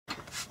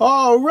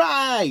All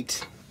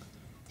right.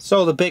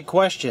 So the big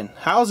question,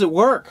 how does it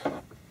work?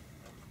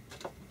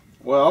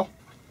 Well,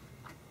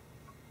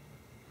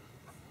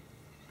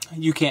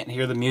 you can't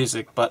hear the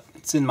music, but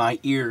it's in my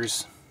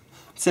ears.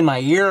 It's in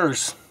my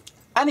ears.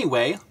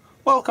 Anyway,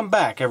 welcome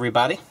back,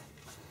 everybody.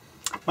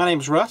 My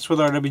name's Russ with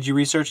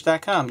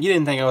rwgresearch.com. You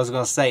didn't think I was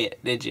going to say it,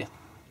 did you?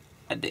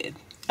 I did.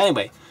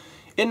 Anyway,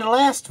 in the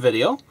last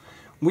video,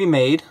 we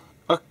made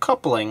a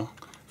coupling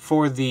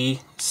for the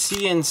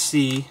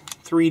CNC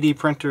 3D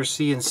printer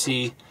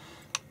CNC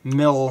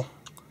mill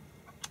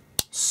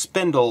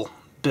spindle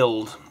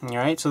build.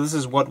 Alright, so this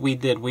is what we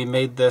did. We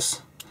made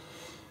this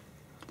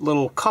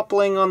little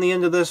coupling on the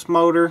end of this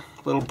motor,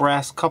 little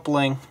brass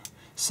coupling,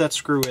 set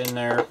screw in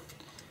there,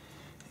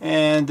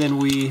 and then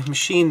we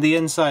machined the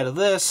inside of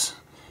this,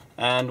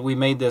 and we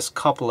made this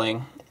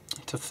coupling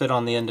to fit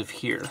on the end of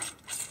here.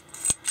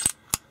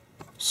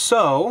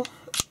 So,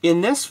 in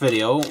this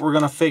video, we're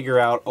going to figure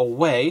out a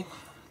way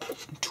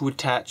to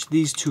attach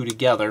these two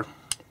together,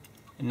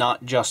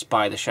 not just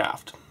by the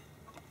shaft.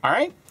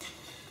 Alright?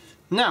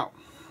 Now,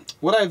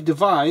 what I've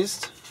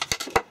devised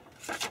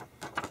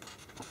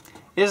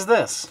is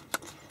this.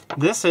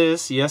 This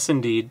is, yes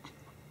indeed,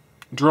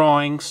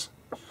 drawings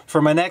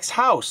for my next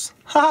house.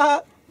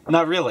 Haha!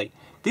 Not really.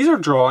 These are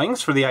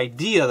drawings for the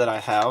idea that I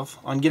have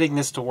on getting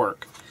this to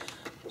work.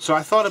 So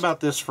I thought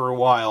about this for a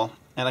while,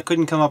 and I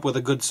couldn't come up with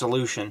a good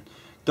solution.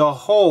 The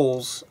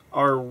holes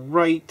are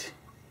right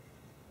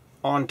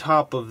on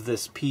top of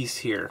this piece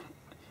here.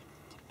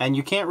 And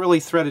you can't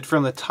really thread it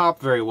from the top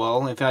very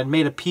well. If I'd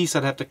made a piece,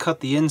 I'd have to cut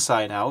the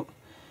inside out.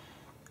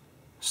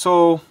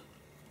 So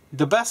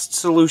the best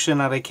solution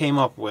that I came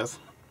up with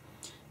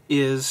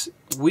is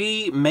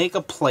we make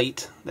a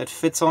plate that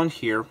fits on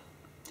here,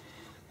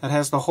 that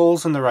has the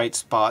holes in the right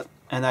spot,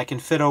 and that can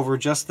fit over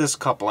just this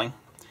coupling.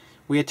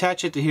 We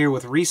attach it to here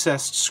with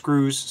recessed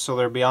screws so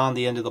they're beyond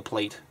the end of the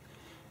plate.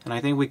 And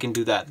I think we can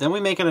do that. Then we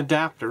make an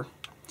adapter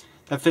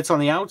that fits on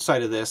the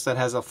outside of this that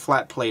has a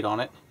flat plate on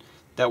it,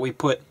 that we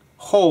put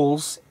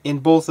holes in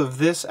both of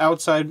this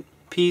outside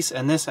piece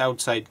and this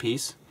outside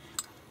piece.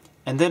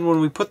 And then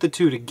when we put the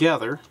two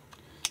together,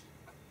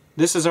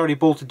 this is already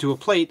bolted to a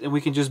plate, and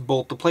we can just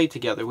bolt the plate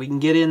together. We can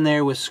get in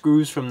there with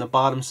screws from the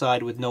bottom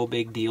side with no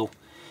big deal.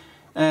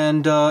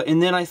 And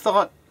then I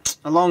thought,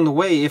 along the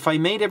way, if I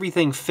made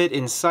everything fit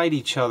inside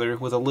each other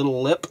with a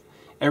little lip,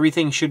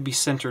 everything should be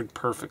centered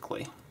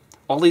perfectly.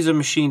 All these are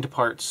machined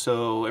parts,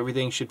 so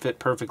everything should fit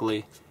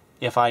perfectly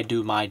if I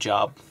do my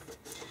job.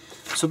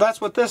 So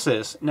that's what this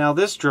is. Now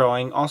this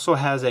drawing also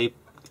has a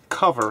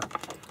cover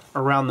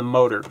around the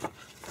motor.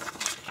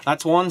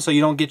 That's one, so you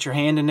don't get your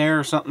hand in there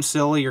or something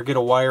silly or get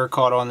a wire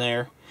caught on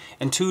there.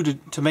 And two,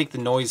 to make the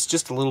noise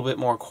just a little bit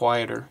more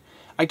quieter.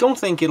 I don't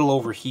think it'll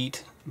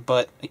overheat,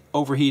 but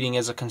overheating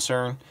is a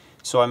concern,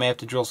 so I may have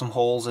to drill some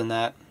holes in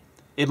that.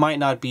 It might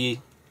not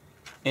be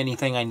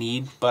anything I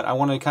need, but I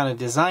want to kind of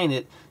design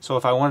it so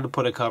if I wanted to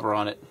put a cover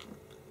on it,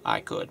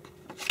 I could.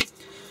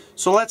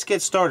 So let's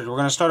get started. We're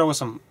going to start out with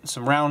some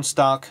round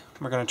stock.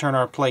 We're going to turn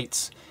our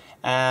plates,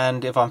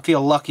 and if I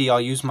feel lucky,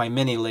 I'll use my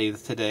mini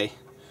lathe today.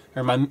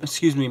 Or my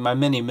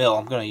mini mill.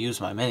 I'm going to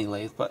use my mini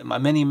lathe, but my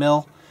mini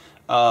mill,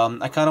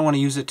 I kind of want to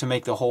use it to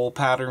make the hole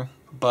pattern,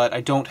 but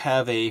I don't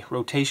have a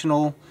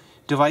rotational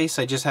device.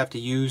 I just have to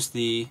use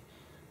the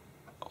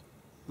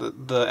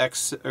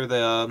X or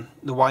the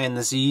Y and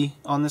the Z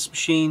on this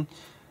machine,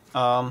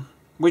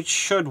 which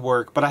should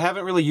work, but I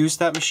haven't really used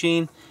that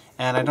machine,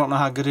 and I don't know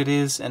how good it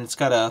is, and it's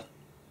got a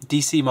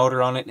DC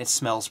motor on it, and it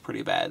smells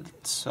pretty bad,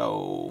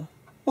 so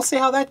we'll see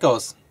how that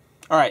goes.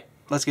 Alright,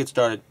 let's get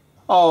started.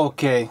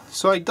 Okay,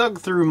 so I dug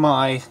through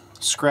my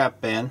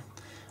scrap bin.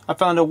 I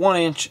found a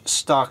 1-inch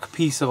stock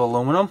piece of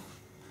aluminum.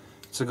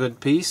 It's a good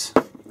piece.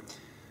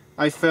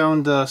 I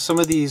found some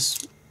of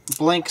these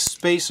blank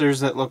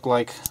spacers that look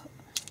like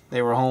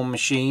they were home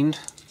machined.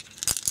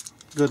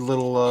 Good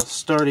little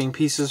starting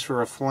pieces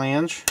for a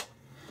flange.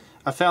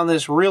 I found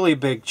this really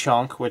big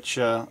chunk, which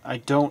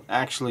I don't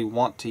actually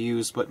want to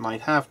use, but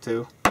might have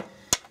to.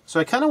 So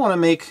I kind of want to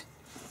make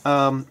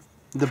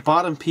the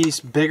bottom piece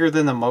bigger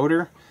than the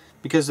motor,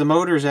 because the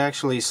motor is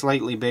actually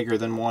slightly bigger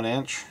than 1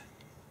 inch.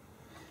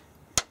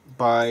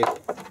 By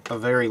a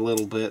very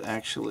little bit,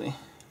 actually.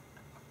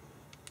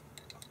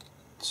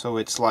 So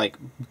it's like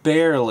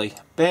barely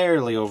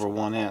over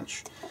 1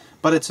 inch.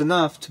 But it's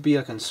enough to be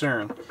a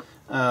concern.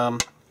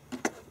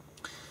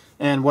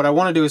 And what I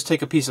want to do is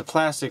take a piece of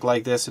plastic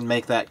like this and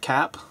make that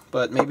cap.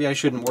 But maybe I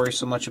shouldn't worry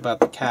so much about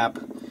the cap.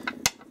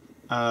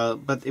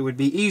 But it would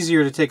be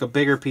easier to take a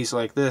bigger piece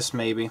like this,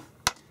 maybe,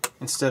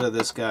 instead of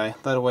this guy.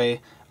 That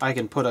way I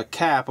can put a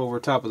cap over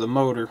top of the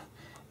motor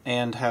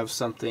and have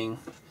something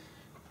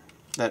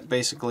that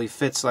basically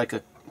fits like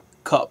a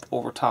cup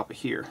over top of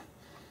here.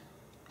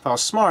 If I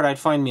was smart, I'd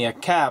find me a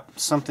cap,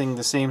 something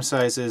the same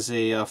size as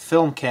a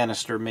film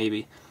canister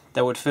maybe,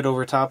 that would fit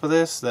over top of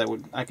this.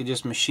 I could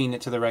just machine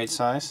it to the right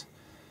size.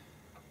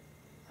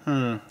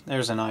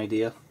 There's an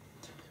idea.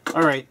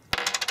 Alright,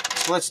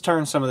 so let's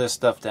turn some of this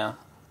stuff down.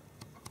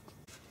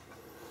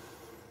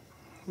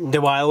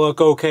 Do I look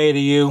okay to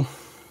you?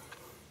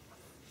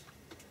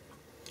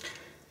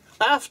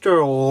 after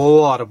a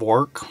lot of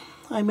work,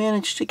 I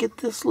managed to get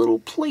this little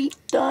plate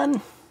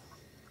done.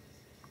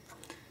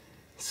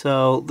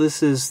 So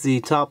this is the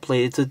top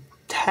plate. It's a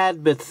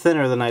tad bit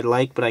thinner than I'd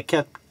like, but I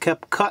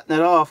kept cutting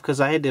it off because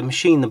I had to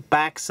machine the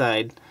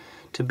backside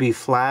to be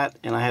flat,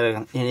 and I had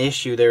an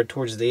issue there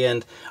towards the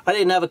end. I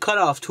didn't have a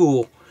cutoff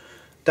tool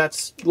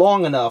that's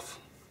long enough,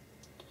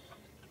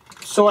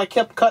 so I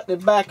kept cutting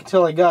it back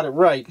until I got it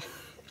right.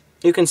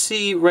 You can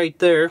see right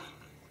there,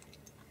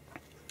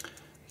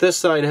 this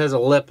side has a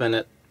lip in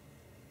it,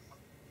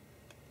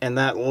 and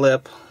that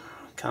lip,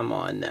 come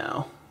on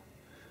now,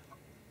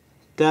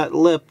 that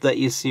lip that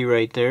you see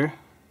right there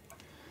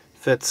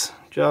fits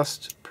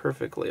just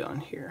perfectly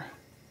on here.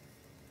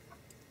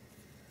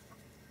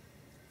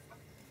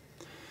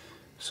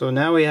 So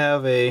now we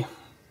have a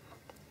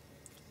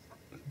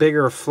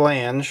bigger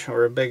flange,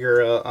 or a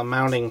bigger a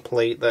mounting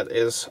plate that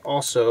is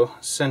also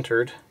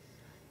centered.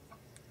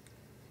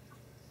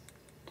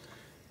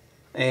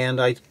 And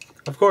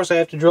of course I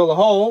have to drill the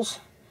holes,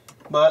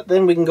 but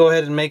then we can go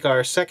ahead and make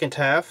our second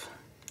half,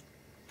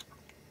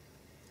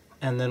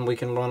 and then we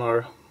can run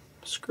our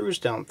screws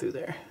down through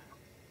there.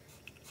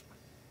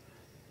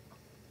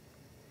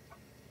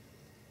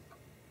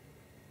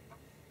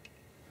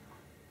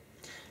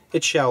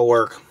 It shall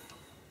work.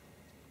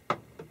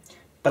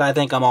 But I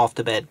think I'm off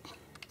to bed.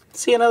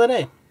 See you another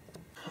day.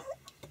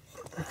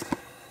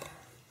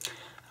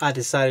 I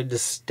decided to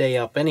stay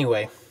up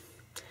anyway.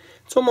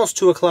 It's almost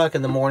 2 o'clock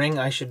in the morning.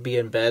 I should be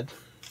in bed.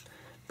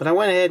 But I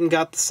went ahead and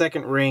got the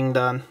second ring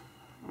done.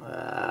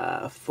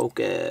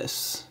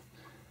 Focus.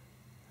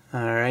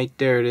 Alright,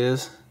 there it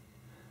is.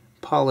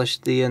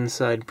 Polished the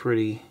inside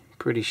pretty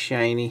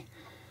shiny.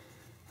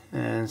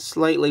 And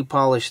slightly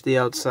polished the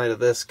outside of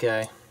this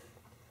guy.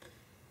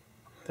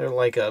 They're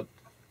like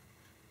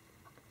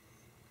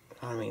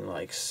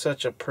like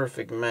such a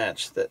perfect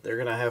match that they're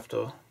gonna have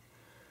to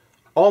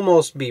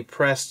almost be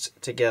pressed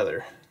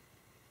together,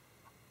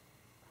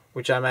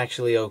 which I'm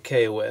actually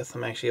okay with.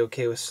 I'm actually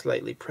okay with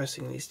slightly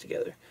pressing these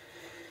together.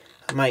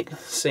 I might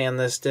sand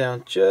this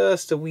down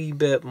just a wee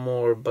bit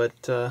more, but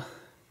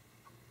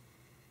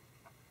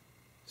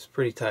it's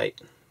pretty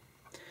tight.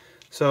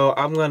 So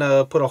I'm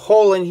gonna put a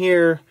hole in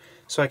here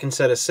so I can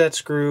set a set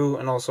screw,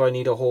 and also I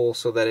need a hole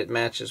so that it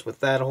matches with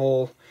that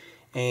hole.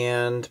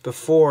 And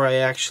before I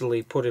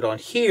actually put it on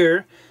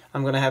here,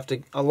 I'm going to have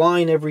to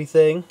align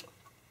everything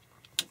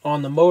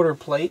on the motor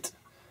plate.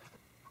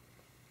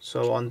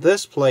 So on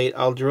this plate,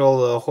 I'll drill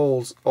the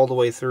holes all the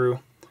way through,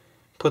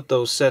 put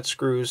those set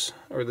screws,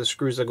 or the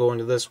screws that go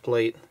into this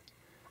plate.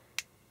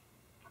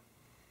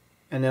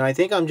 And then I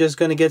think I'm just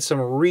going to get some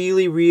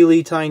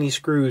really tiny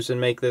screws and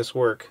make this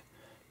work.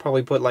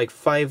 Probably put like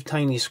 5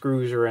 tiny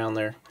screws around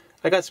there.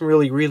 I got some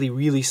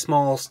really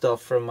small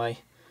stuff from my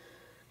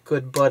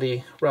good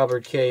buddy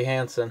Robert K.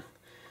 Hansen.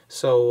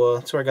 So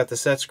that's where I got the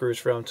set screws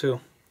from too.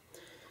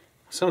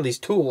 Some of these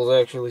tools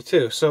actually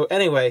too. So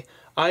anyway,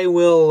 I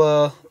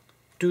will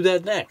do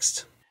that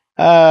next.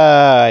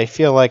 I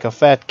feel like a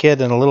fat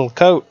kid in a little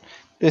coat.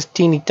 This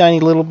teeny tiny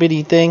little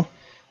bitty thing,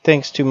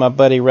 thanks to my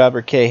buddy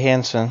Robert K.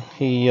 Hansen.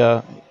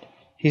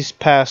 He's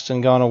passed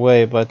and gone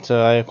away, but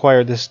I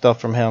acquired this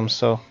stuff from him.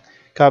 So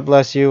God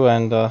bless you,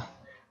 and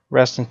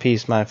rest in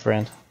peace, my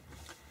friend.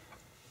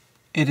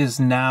 It is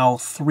now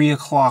 3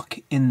 o'clock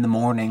in the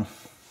morning.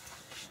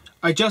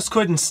 I just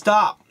couldn't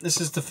stop. This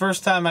is the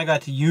first time I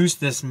got to use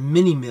this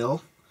mini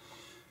mill.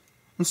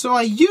 And so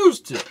I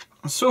used it.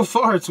 So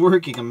far it's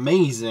working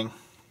amazing.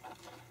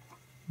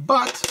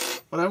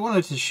 But what I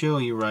wanted to show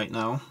you right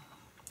now,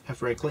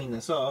 after I clean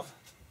this off,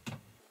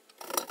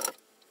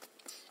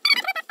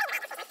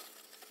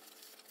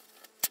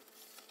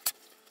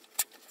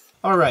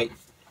 alright,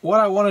 what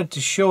I wanted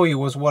to show you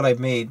was what I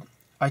made.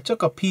 I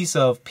took a piece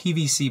of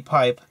PVC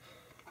pipe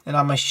and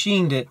I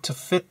machined it to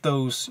fit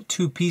those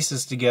 2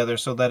 pieces together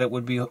so that it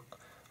would be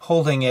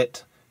holding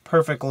it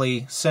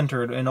perfectly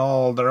centered in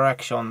all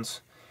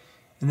directions.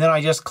 And then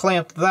I just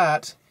clamped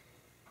that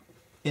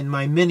in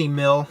my mini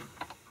mill,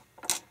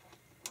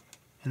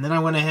 and then I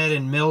went ahead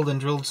and milled and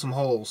drilled some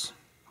holes.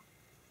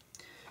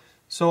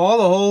 So all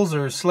the holes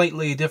are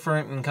slightly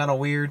different and kind of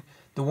weird.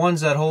 The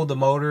ones that hold the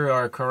motor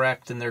are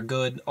correct and they're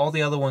good. All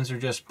the other ones are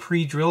just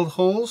pre-drilled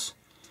holes.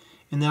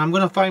 And then I'm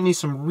going to find me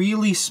some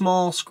really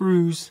small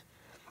screws,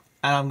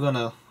 and I'm going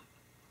to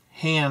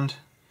hand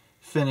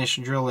finish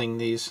drilling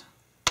these.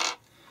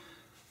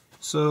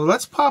 So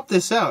let's pop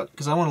this out,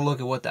 because I want to look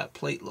at what that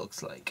plate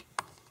looks like.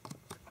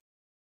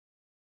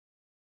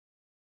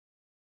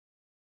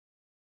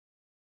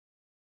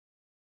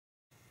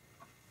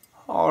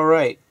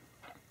 Alright,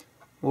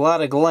 well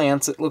at a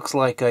glance it looks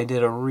like I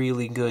did a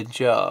really good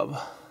job.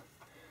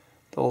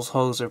 Those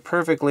holes are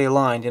perfectly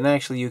aligned, and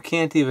actually you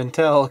can't even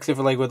tell, except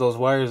for like where those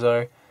wires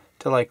are,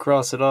 till I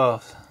cross it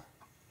off.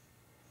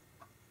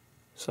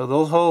 So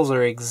those holes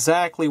are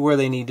exactly where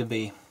they need to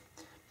be.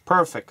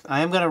 Perfect.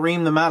 I am going to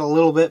ream them out a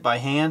little bit by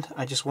hand.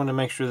 I just want to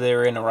make sure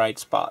they're in the right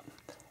spot.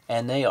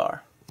 And they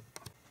are.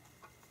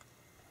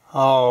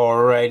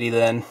 Alrighty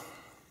then.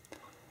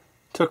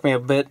 Took me a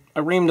bit.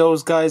 I reamed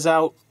those guys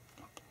out.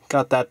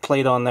 Got that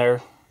plate on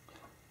there.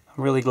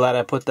 I'm really glad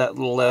I put that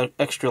little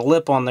extra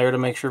lip on there to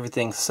make sure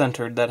everything's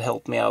centered. That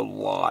helped me out a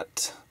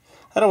lot.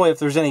 That way, if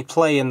there's any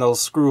play in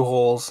those screw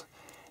holes,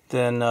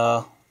 then,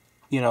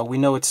 you know, we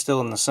know it's still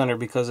in the center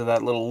because of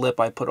that little lip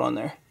I put on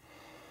there.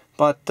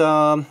 But,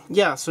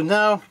 yeah, so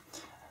now,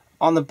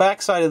 on the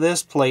back side of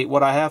this plate,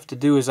 what I have to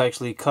do is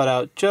actually cut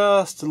out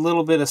just a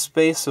little bit of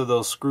space so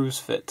those screws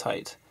fit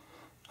tight.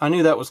 I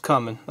knew that was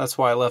coming. That's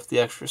why I left the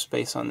extra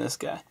space on this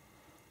guy.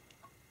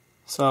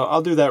 So,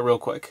 I'll do that real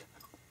quick.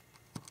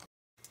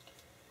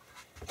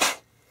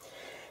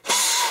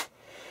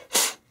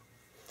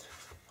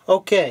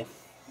 Okay.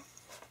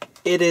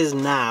 It is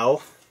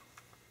now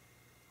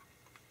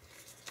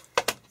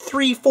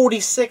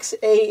 3:46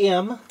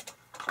 a.m.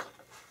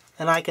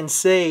 and I can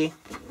say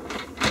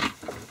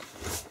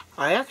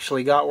I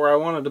actually got where I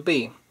wanted to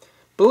be.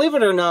 Believe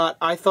it or not,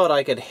 I thought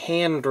I could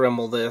hand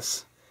Dremel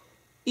this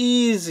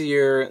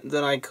easier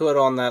than I could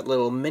on that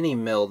little mini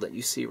mill that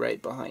you see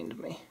right behind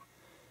me.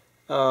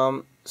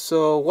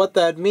 So what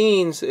that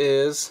means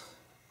is,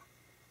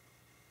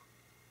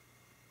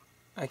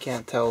 I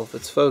can't tell if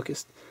it's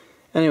focused.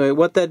 Anyway,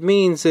 what that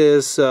means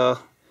is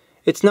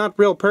it's not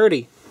real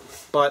pretty,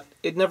 but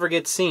it never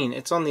gets seen.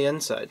 It's on the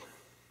inside.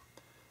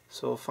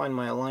 So I'll find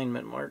my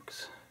alignment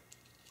marks.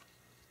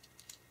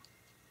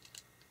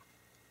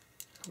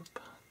 Oop,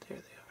 there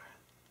they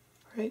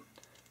are. Right?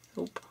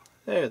 Oop,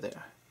 there they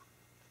are.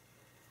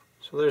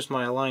 So there's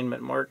my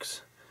alignment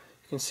marks.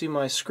 You can see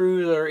my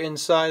screws are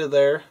inside of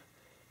there,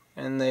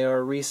 and they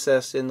are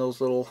recessed in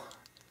those little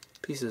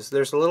pieces.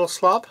 There's a little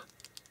slop.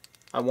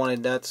 I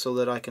wanted that so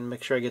that I can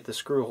make sure I get the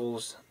screw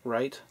holes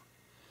right.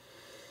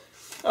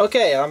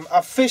 Okay, I'm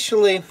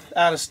officially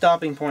at a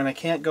stopping point. I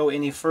can't go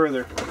any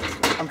further.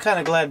 I'm kind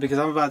of glad because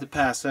I'm about to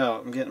pass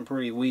out. I'm getting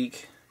pretty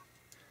weak.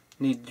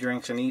 Need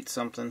drinks and eat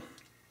something.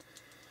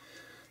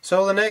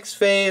 So the next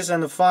phase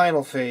and the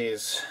final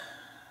phase.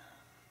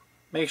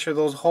 Make sure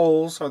those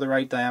holes are the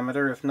right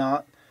diameter. If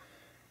not,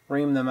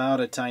 ream them out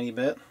a tiny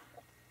bit.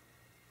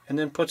 And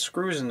then put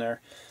screws in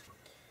there.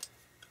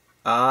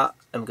 I'm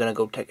going to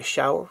go take a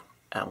shower.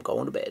 I'm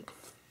going to bed.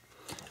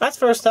 That's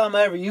the first time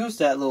I ever used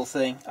that little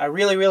thing. I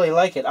really, really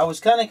like it. I was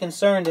kind of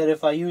concerned that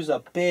if I use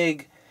a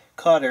big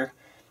cutter,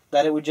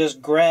 that it would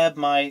just grab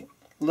my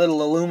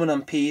little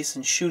aluminum piece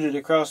and shoot it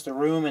across the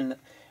room and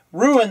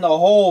ruin the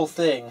whole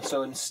thing.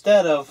 So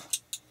instead of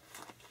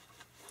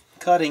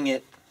cutting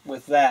it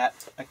with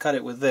that, I cut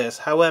it with this.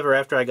 However,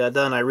 after I got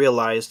done, I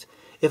realized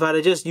if I'd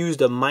have just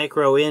used a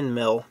micro end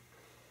mill,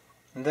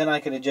 then I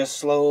could have just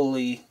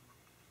slowly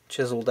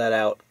chiseled that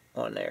out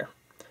on there.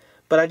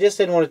 But I just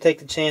didn't want to take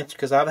the chance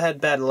because I've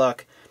had bad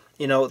luck.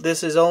 You know,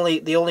 this is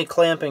the only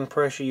clamping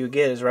pressure you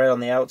get is right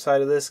on the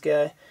outside of this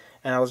guy.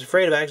 And I was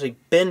afraid of actually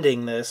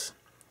bending this.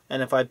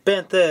 And if I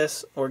bent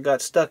this or got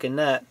stuck in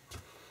that,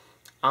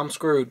 I'm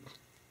screwed.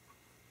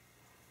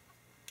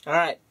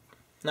 Alright,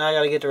 now I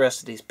gotta get the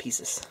rest of these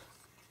pieces.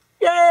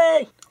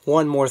 Yay!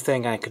 One more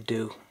thing I could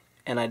do,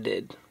 and I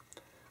did.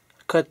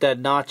 Cut that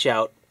notch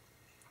out.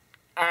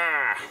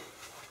 Ah!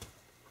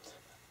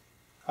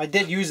 I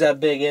did use that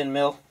big end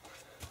mill.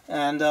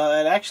 And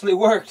it actually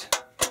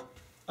worked.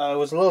 I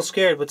was a little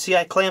scared, but see,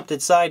 I clamped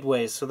it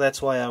sideways, so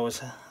that's why I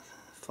was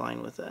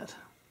fine with that.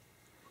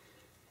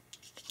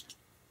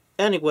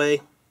 Anyway,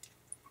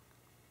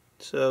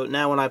 so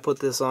now when I put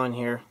this on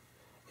here,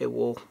 it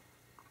will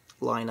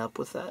line up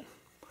with that.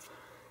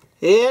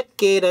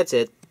 Okay, that's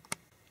it.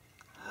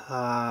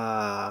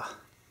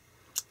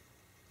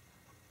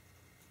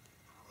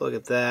 Look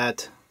at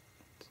that.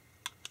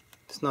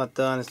 It's not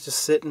done, it's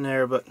just sitting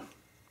there, but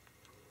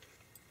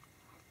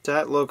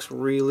that looks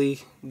really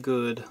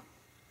good.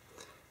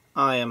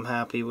 I am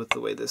happy with the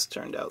way this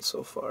turned out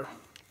so far.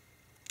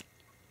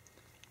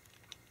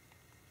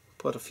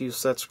 Put a few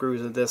set screws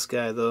in this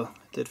guy though. I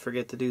did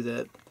forget to do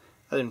that.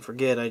 I didn't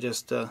forget, I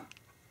just I'm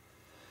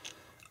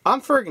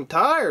freaking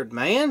tired,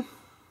 man.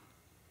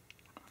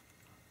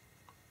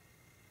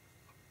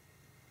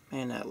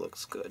 Man, that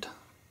looks good.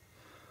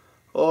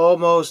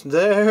 Almost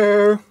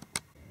there.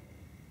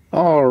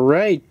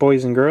 Alright,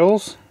 boys and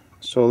girls.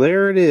 So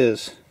there it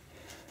is.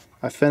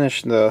 I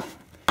finished the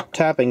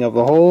tapping of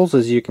the holes,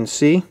 as you can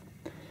see.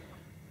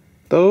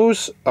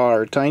 Those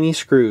are tiny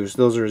screws.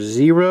 Those are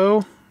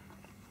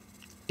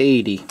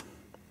 0.80.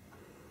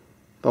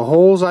 The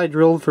holes I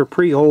drilled for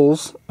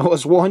pre-holes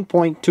was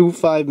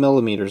 1.25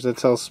 millimeters.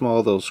 That's how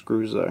small those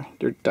screws are.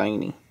 They're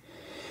tiny.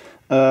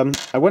 I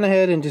went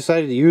ahead and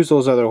decided to use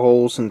those other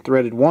holes and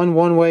threaded one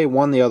way,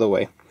 one the other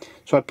way.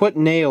 So I put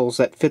nails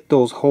that fit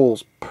those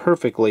holes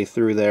perfectly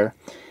through there.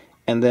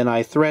 And then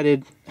I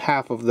threaded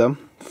half of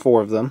them,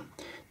 4 of them.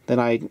 Then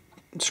I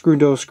screwed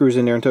those screws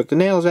in there and took the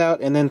nails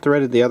out and then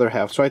threaded the other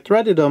half. So I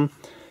threaded them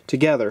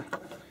together.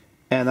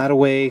 And that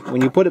way,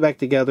 when you put it back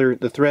together,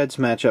 the threads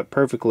match up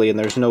perfectly and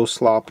there's no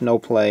slop, no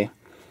play.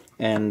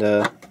 And,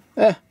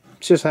 it's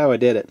just how I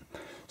did it.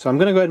 So I'm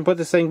going to go ahead and put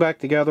this thing back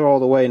together all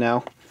the way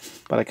now.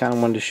 But I kind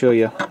of wanted to show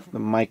you the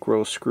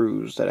micro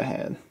screws that I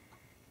had.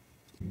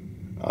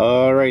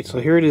 Alright, so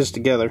here it is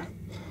together.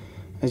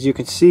 As you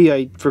can see,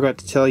 I forgot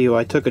to tell you,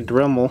 I took a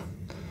Dremel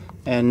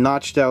and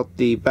notched out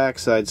the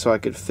backside so I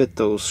could fit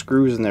those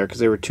screws in there because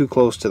they were too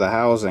close to the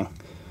housing.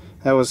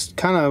 That was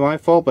kind of my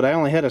fault, but I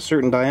only had a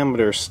certain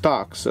diameter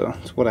stock, so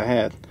that's what I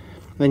had.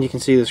 Then you can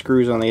see the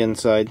screws on the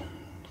inside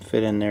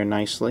fit in there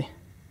nicely.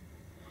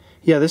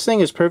 Yeah, this thing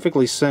is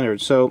perfectly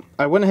centered, so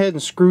I went ahead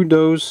and screwed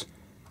those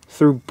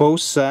through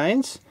both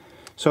sides.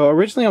 So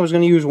originally I was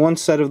going to use one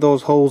set of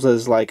those holes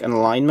as like an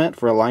alignment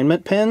for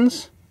alignment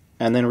pins,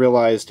 and then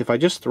realized if I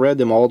just thread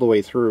them all the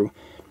way through,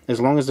 as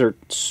long as they're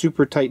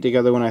super tight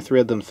together when I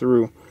thread them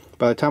through,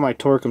 by the time I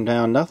torque them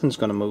down, nothing's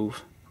going to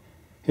move.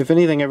 If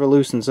anything ever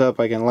loosens up,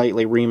 I can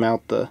lightly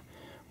remount the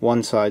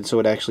one side so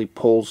it actually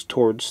pulls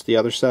towards the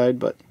other side,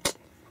 but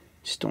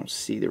just don't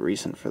see the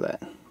reason for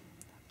that.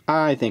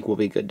 I think we'll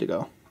be good to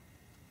go.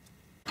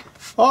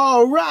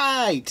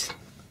 Alright!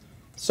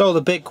 So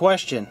the big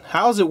question,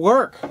 how does it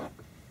work?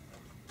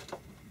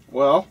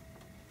 Well,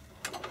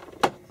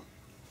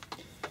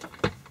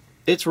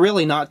 it's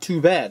really not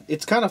too bad.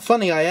 It's kind of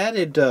funny, I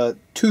added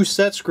 2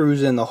 set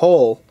screws in the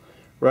hole,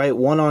 right?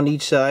 One on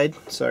each side.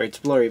 Sorry, it's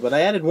blurry, but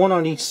I added one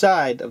on each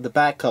side of the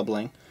back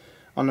coupling.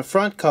 On the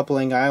front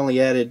coupling, I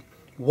only added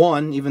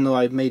 1, even though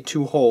I've made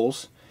 2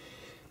 holes.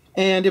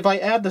 And if I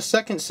add the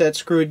second set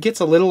screw, it gets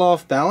a little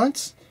off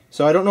balance.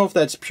 So I don't know if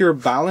that's pure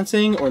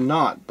balancing or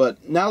not,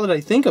 but now that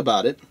I think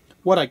about it,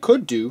 what I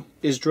could do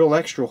is drill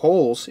extra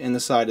holes in the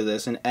side of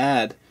this and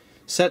add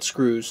set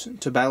screws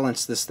to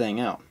balance this thing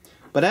out.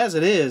 But as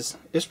it is,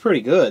 it's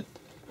pretty good.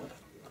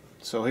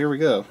 So here we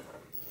go.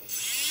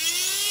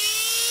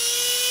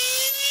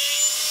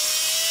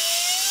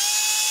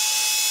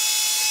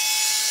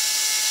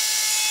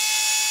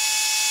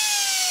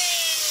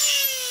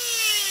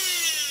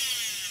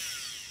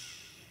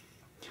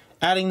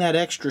 Adding that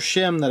extra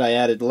shim that I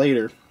added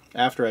later,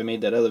 after I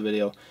made that other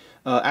video,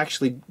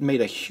 actually made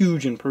a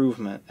huge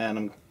improvement, and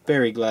I'm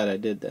very glad I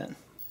did that.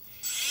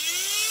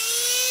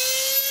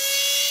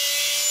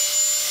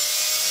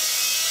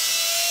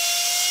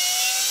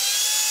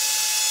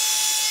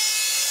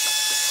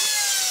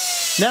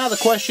 Now the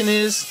question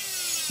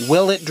is,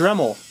 will it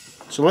Dremel?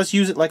 So let's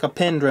use it like a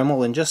pen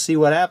Dremel and just see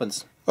what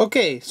happens.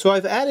 Okay, so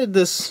I've added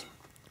this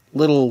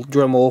little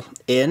Dremel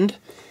end,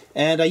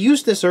 and I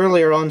used this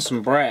earlier on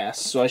some brass,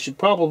 so I should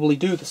probably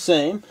do the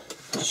same.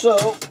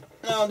 So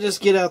I'll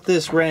just get out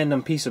this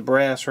random piece of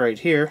brass right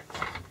here.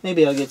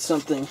 Maybe I'll get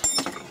something.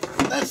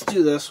 Let's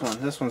do this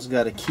one. This one's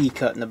got a key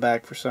cut in the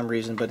back for some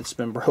reason, but it's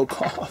been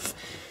broke off.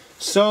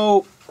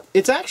 So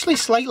it's actually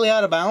slightly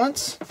out of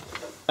balance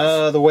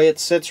the way it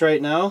sits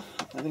right now.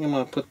 I think I'm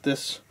going to put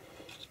this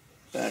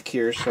back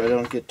here so I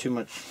don't get too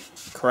much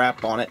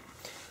crap on it.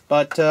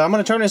 But I'm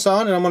going to turn this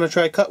on and I'm going to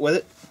try cut with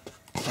it.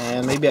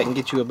 And maybe I can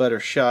get you a better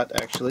shot,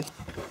 actually.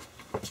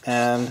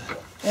 And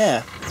yeah,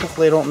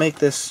 hopefully I don't make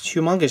this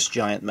humongous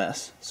giant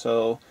mess.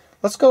 So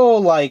let's go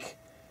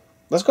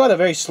at a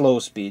very slow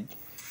speed.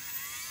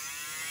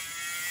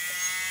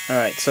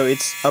 Alright, so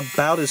it's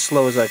about as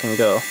slow as I can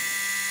go.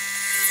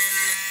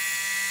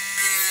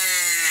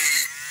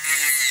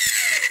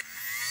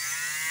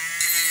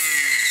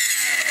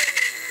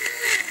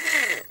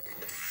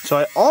 So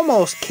I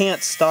almost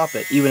can't stop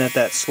it, even at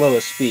that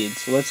slowest speed.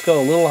 So let's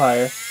go a little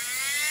higher.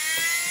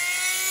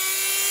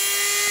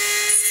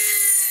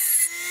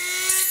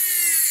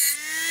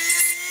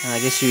 I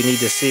guess you need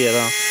to see it,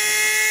 huh?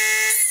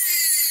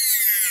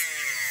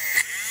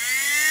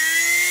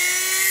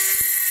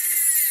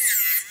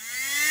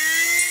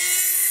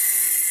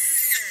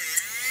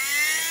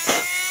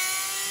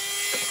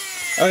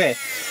 Okay.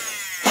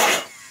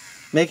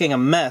 Making a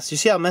mess. You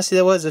see how messy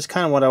that was? That's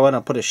kind of what I want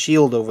to put a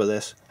shield over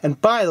this. And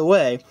by the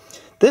way,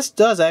 this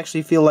does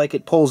actually feel like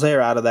it pulls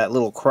air out of that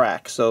little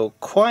crack. So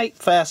quite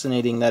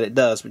fascinating that it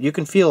does. But you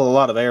can feel a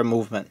lot of air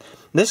movement.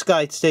 This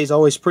guy stays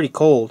always pretty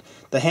cold.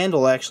 The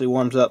handle actually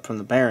warms up from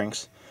the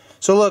bearings.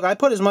 So look, I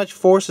put as much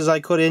force as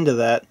I could into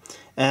that,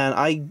 and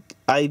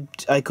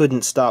I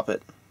couldn't stop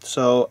it.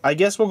 So I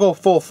guess we'll go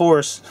full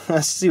force.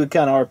 Let's see what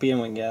kind of RPM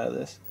we can get out of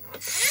this.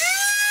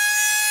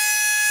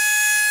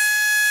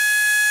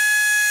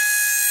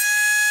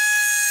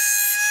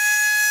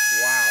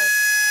 Wow.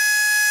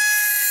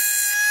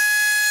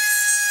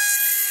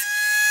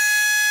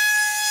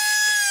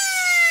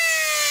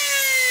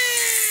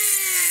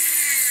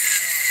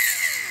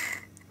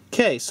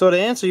 Okay, so to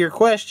answer your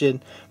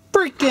question,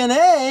 freaking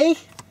A!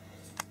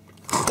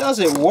 Does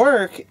it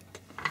work?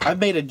 I've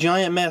made a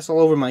giant mess all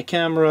over my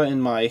camera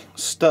and my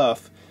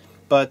stuff.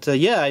 But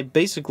yeah, I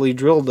basically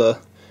drilled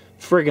a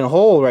friggin'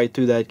 hole right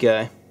through that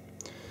guy.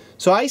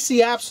 So I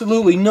see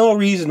absolutely no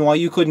reason why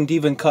you couldn't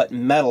even cut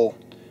metal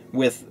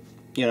with,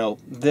 you know,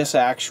 this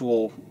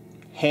actual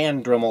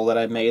hand Dremel that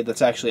I made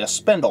that's actually a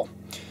spindle.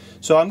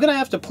 So I'm going to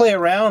have to play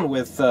around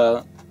with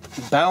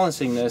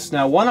balancing this.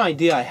 Now, one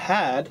idea I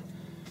had,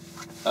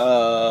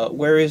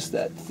 where is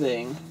that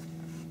thing?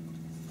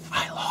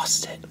 I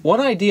lost it.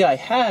 One idea I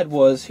had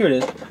was, here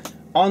it is,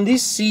 on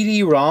these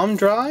CD-ROM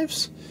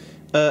drives,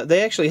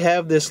 they actually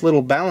have this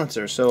little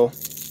balancer. So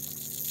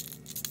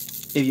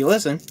if you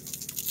listen,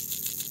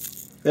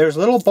 there's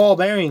little ball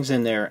bearings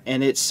in there,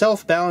 and it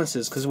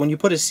self-balances, because when you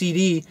put a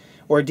CD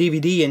or a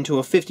DVD into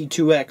a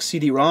 52x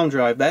CD-ROM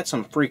drive, that's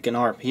some freaking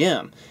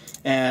RPM.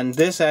 And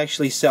this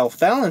actually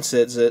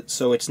self-balances it,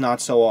 so it's not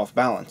so off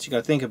balance. You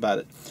gotta think about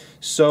it.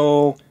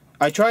 So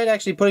I tried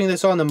actually putting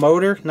this on the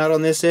motor, not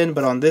on this end,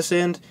 but on this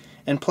end,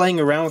 and playing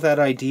around with that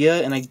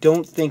idea, and I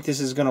don't think this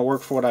is gonna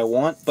work for what I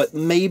want, but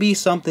maybe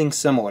something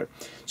similar.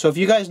 So if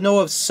you guys know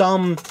of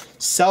some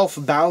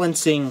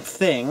self-balancing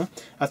thing,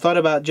 I thought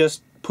about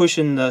just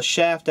pushing the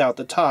shaft out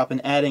the top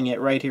and adding it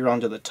right here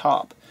onto the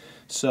top.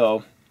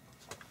 So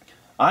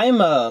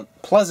I'm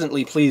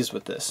pleasantly pleased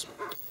with this.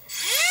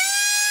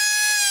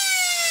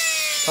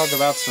 Talk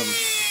about some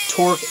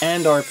torque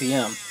and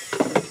RPM.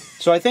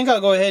 So I think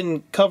I'll go ahead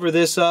and cover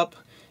this up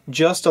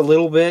just a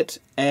little bit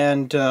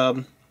and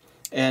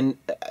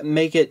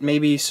make it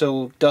maybe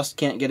so dust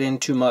can't get in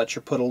too much,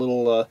 or put a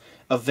little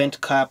a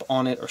vent cap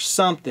on it or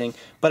something.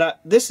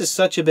 But this is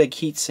such a big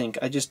heat sink,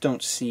 I just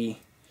don't see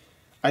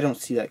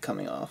that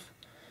coming off.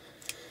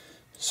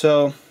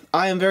 So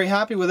I am very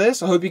happy with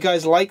this. I hope you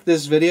guys like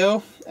this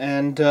video,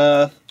 and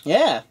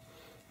yeah,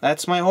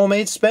 that's my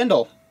homemade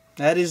spindle.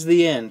 That is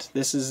the end.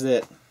 This is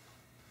it.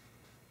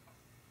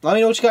 Let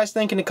me know what you guys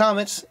think in the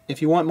comments.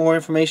 If you want more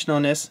information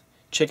on this,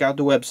 check out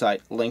the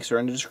website. Links are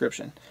in the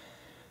description.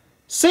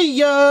 See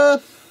ya!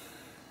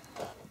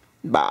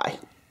 Bye.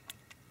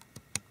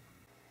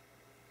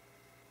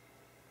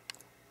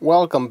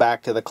 Welcome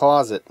back to the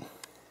closet.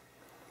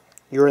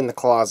 You're in the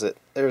closet.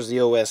 There's the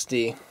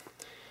OSD,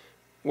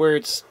 where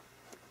its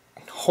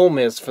home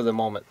is for the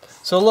moment.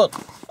 So look,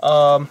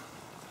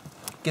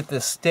 get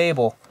this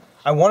stable.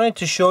 I wanted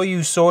to show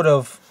you sort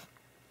of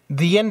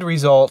the end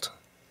result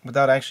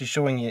without actually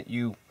showing it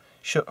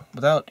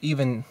without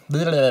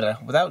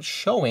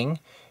showing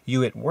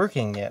you it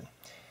working yet.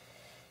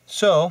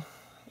 So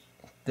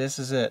this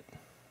is it.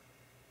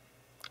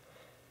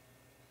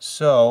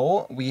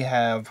 So we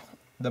have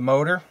the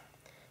motor,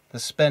 the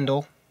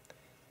spindle,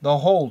 the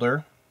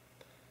holder,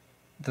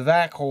 the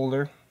vac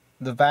holder,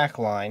 the vac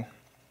line,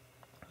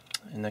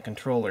 and the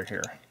controller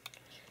here.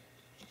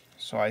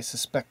 So I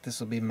suspect this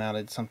will be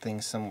mounted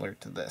something similar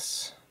to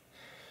this.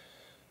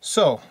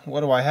 So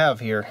what do I have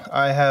here?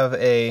 I have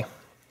a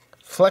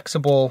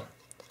flexible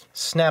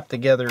snap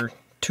together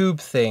tube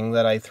thing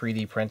that I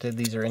 3D printed.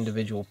 These are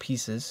individual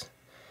pieces,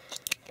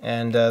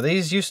 and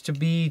these used to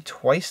be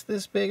twice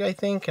this big, I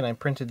think, and I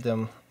printed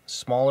them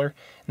smaller.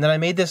 And then I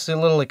made this a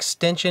little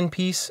extension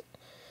piece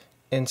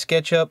in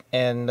SketchUp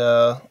and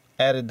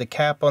added the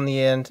cap on the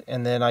end,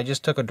 and then I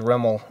just took a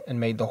Dremel and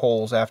made the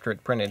holes after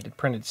it printed. It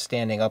printed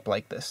standing up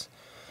like this.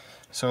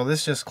 So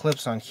this just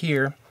clips on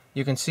here.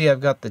 You can see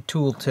I've got the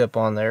tool tip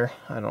on there.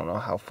 I don't know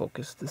how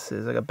focused this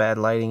is. I got bad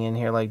lighting in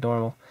here like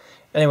normal.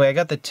 Anyway, I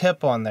got the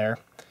tip on there.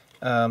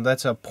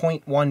 That's a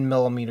 0.1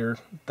 millimeter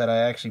that I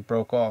actually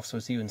broke off, so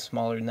it's even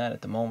smaller than that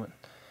at the moment.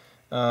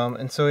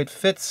 And so it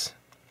fits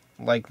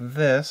like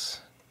this.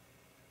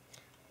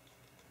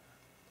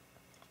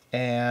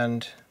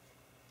 And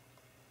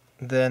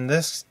then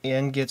this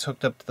end gets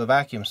hooked up to the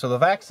vacuum. So the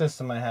vac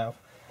system I have,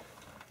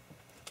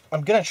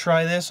 I'm gonna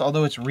try this,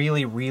 although it's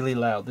really, really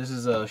loud. This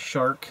is a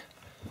Shark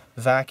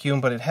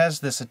vacuum, but it has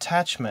this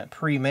attachment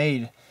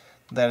pre-made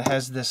that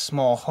has this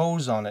small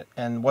hose on it.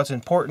 And what's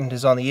important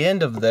is on the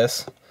end of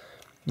this,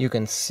 you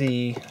can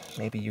see,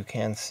 maybe you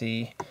can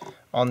see,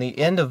 on the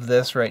end of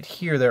this right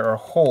here there are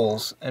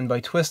holes, and by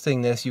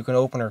twisting this you can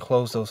open or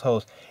close those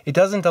holes. It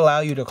doesn't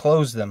allow you to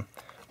close them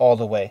all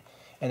the way.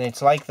 And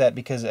it's like that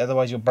because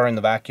otherwise you'll burn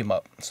the vacuum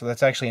up. So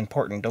that's actually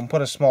important. Don't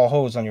put a small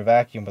hose on your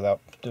vacuum without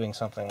doing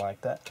something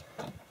like that.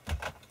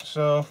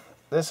 So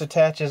this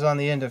attaches on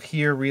the end of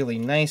here really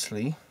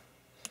nicely.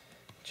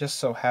 Just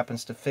so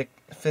happens to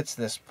fits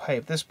this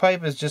pipe. This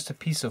pipe is just a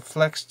piece of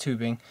flex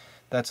tubing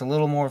that's a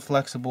little more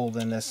flexible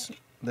than this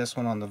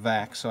one on the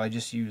vac. So I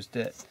just used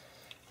it.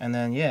 And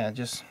then yeah, it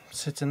just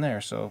sits in there.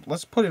 So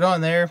let's put it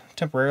on there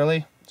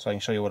temporarily so I can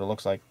show you what it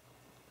looks like.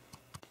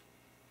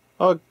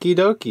 Okie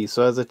dokie,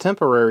 so as a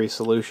temporary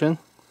solution,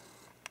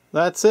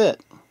 that's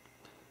it.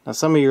 Now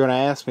some of you are going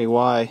to ask me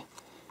why,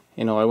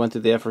 you know, I went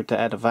through the effort to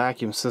add a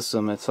vacuum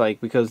system. It's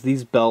like because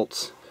these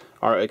belts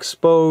are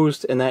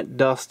exposed and that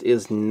dust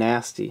is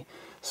nasty.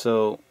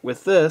 So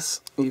with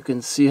this, you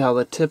can see how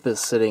the tip is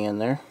sitting in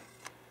there.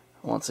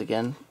 Once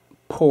again,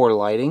 poor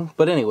lighting,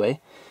 but anyway.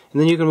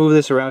 And then you can move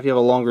this around if you have a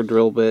longer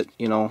drill bit.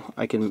 You know,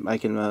 I can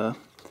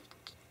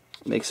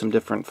make some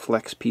different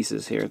flex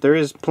pieces here. There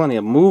is plenty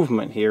of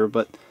movement here,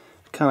 but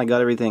kind of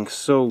got everything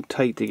so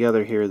tight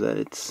together here that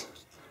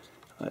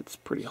it's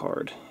pretty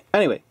hard.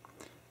 Anyway,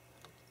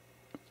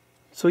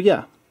 so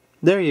yeah,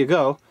 there you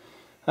go.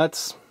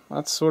 That's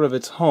sort of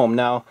its home.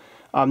 Now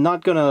I'm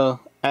not gonna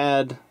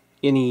add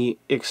any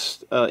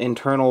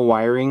internal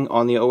wiring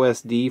on the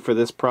OSD for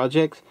this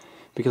project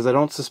because I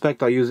don't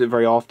suspect I'll use it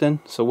very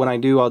often. So when I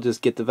do, I'll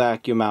just get the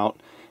vacuum out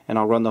and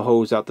I'll run the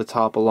hose out the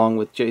top along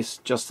with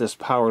just this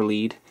power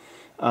lead.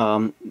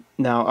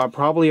 Now I'll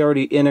probably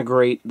already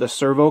integrate the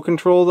servo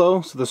control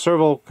though, so the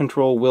servo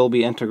control will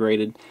be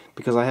integrated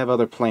because I have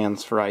other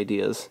plans for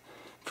ideas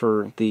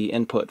for the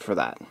input for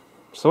that.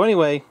 So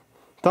anyway,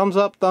 thumbs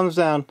up, thumbs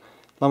down.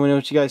 Let me know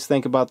what you guys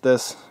think about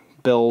this.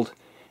 build,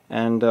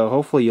 and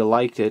hopefully you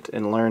liked it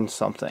and learned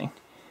something.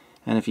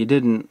 And if you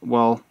didn't,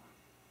 well,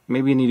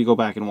 maybe you need to go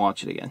back and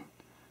watch it again.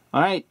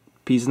 Alright,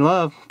 peace and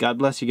love. God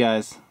bless you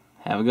guys.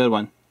 Have a good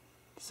one.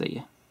 See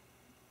ya.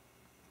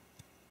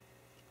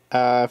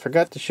 I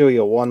forgot to show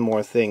you one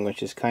more thing,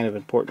 which is kind of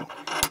important.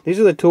 These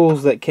are the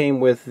tools that came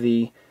with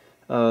the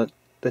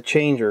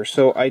changer.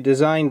 So I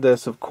designed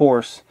this, of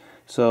course,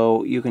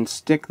 so you can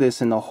stick this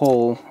in the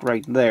hole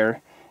right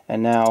there,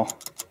 and now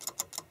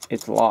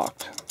it's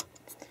locked.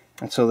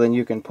 And so then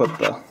you can put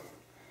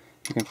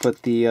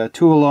the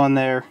tool on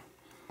there,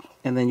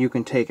 and then you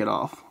can take it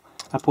off.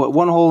 I put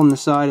one hole in the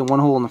side and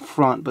one hole in the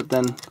front, but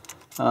then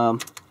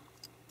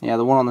yeah,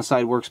 the one on the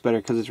side works better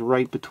because it's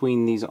right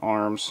between these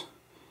arms.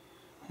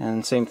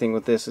 And same thing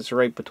with this, it's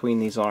right between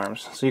these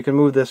arms. So you can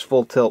move this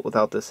full tilt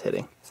without this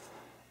hitting.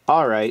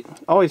 Alright,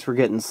 always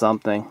forgetting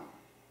something.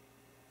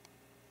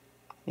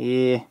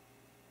 Yeah,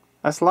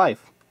 that's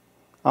life.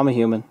 I'm a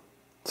human.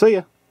 See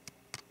ya.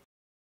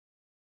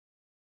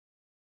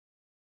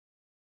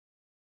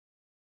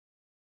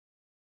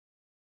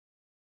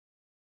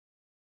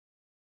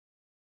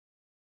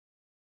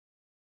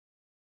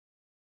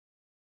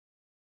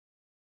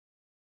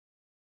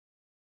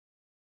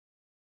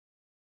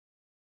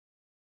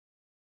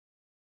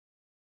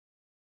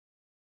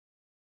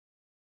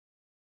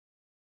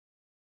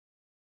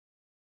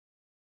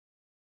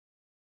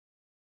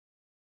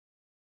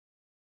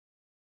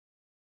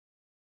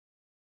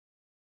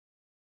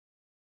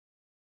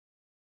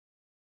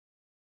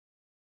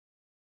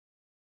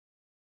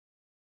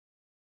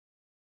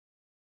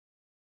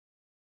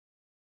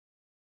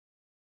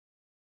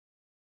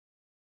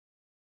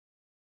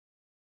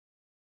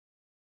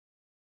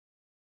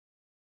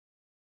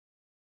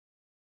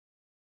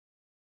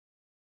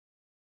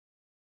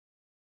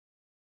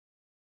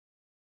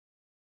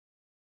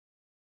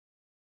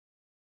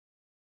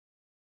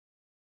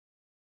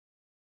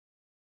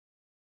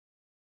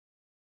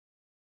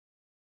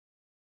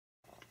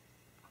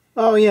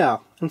 Oh yeah,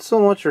 and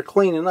so much for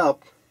cleaning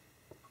up.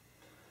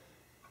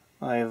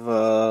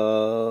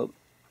 I've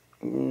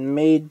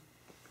made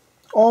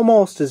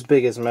almost as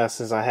big a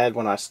mess as I had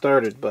when I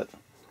started, but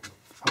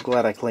I'm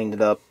glad I cleaned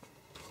it up.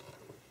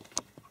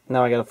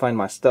 Now I gotta find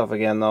my stuff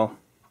again though.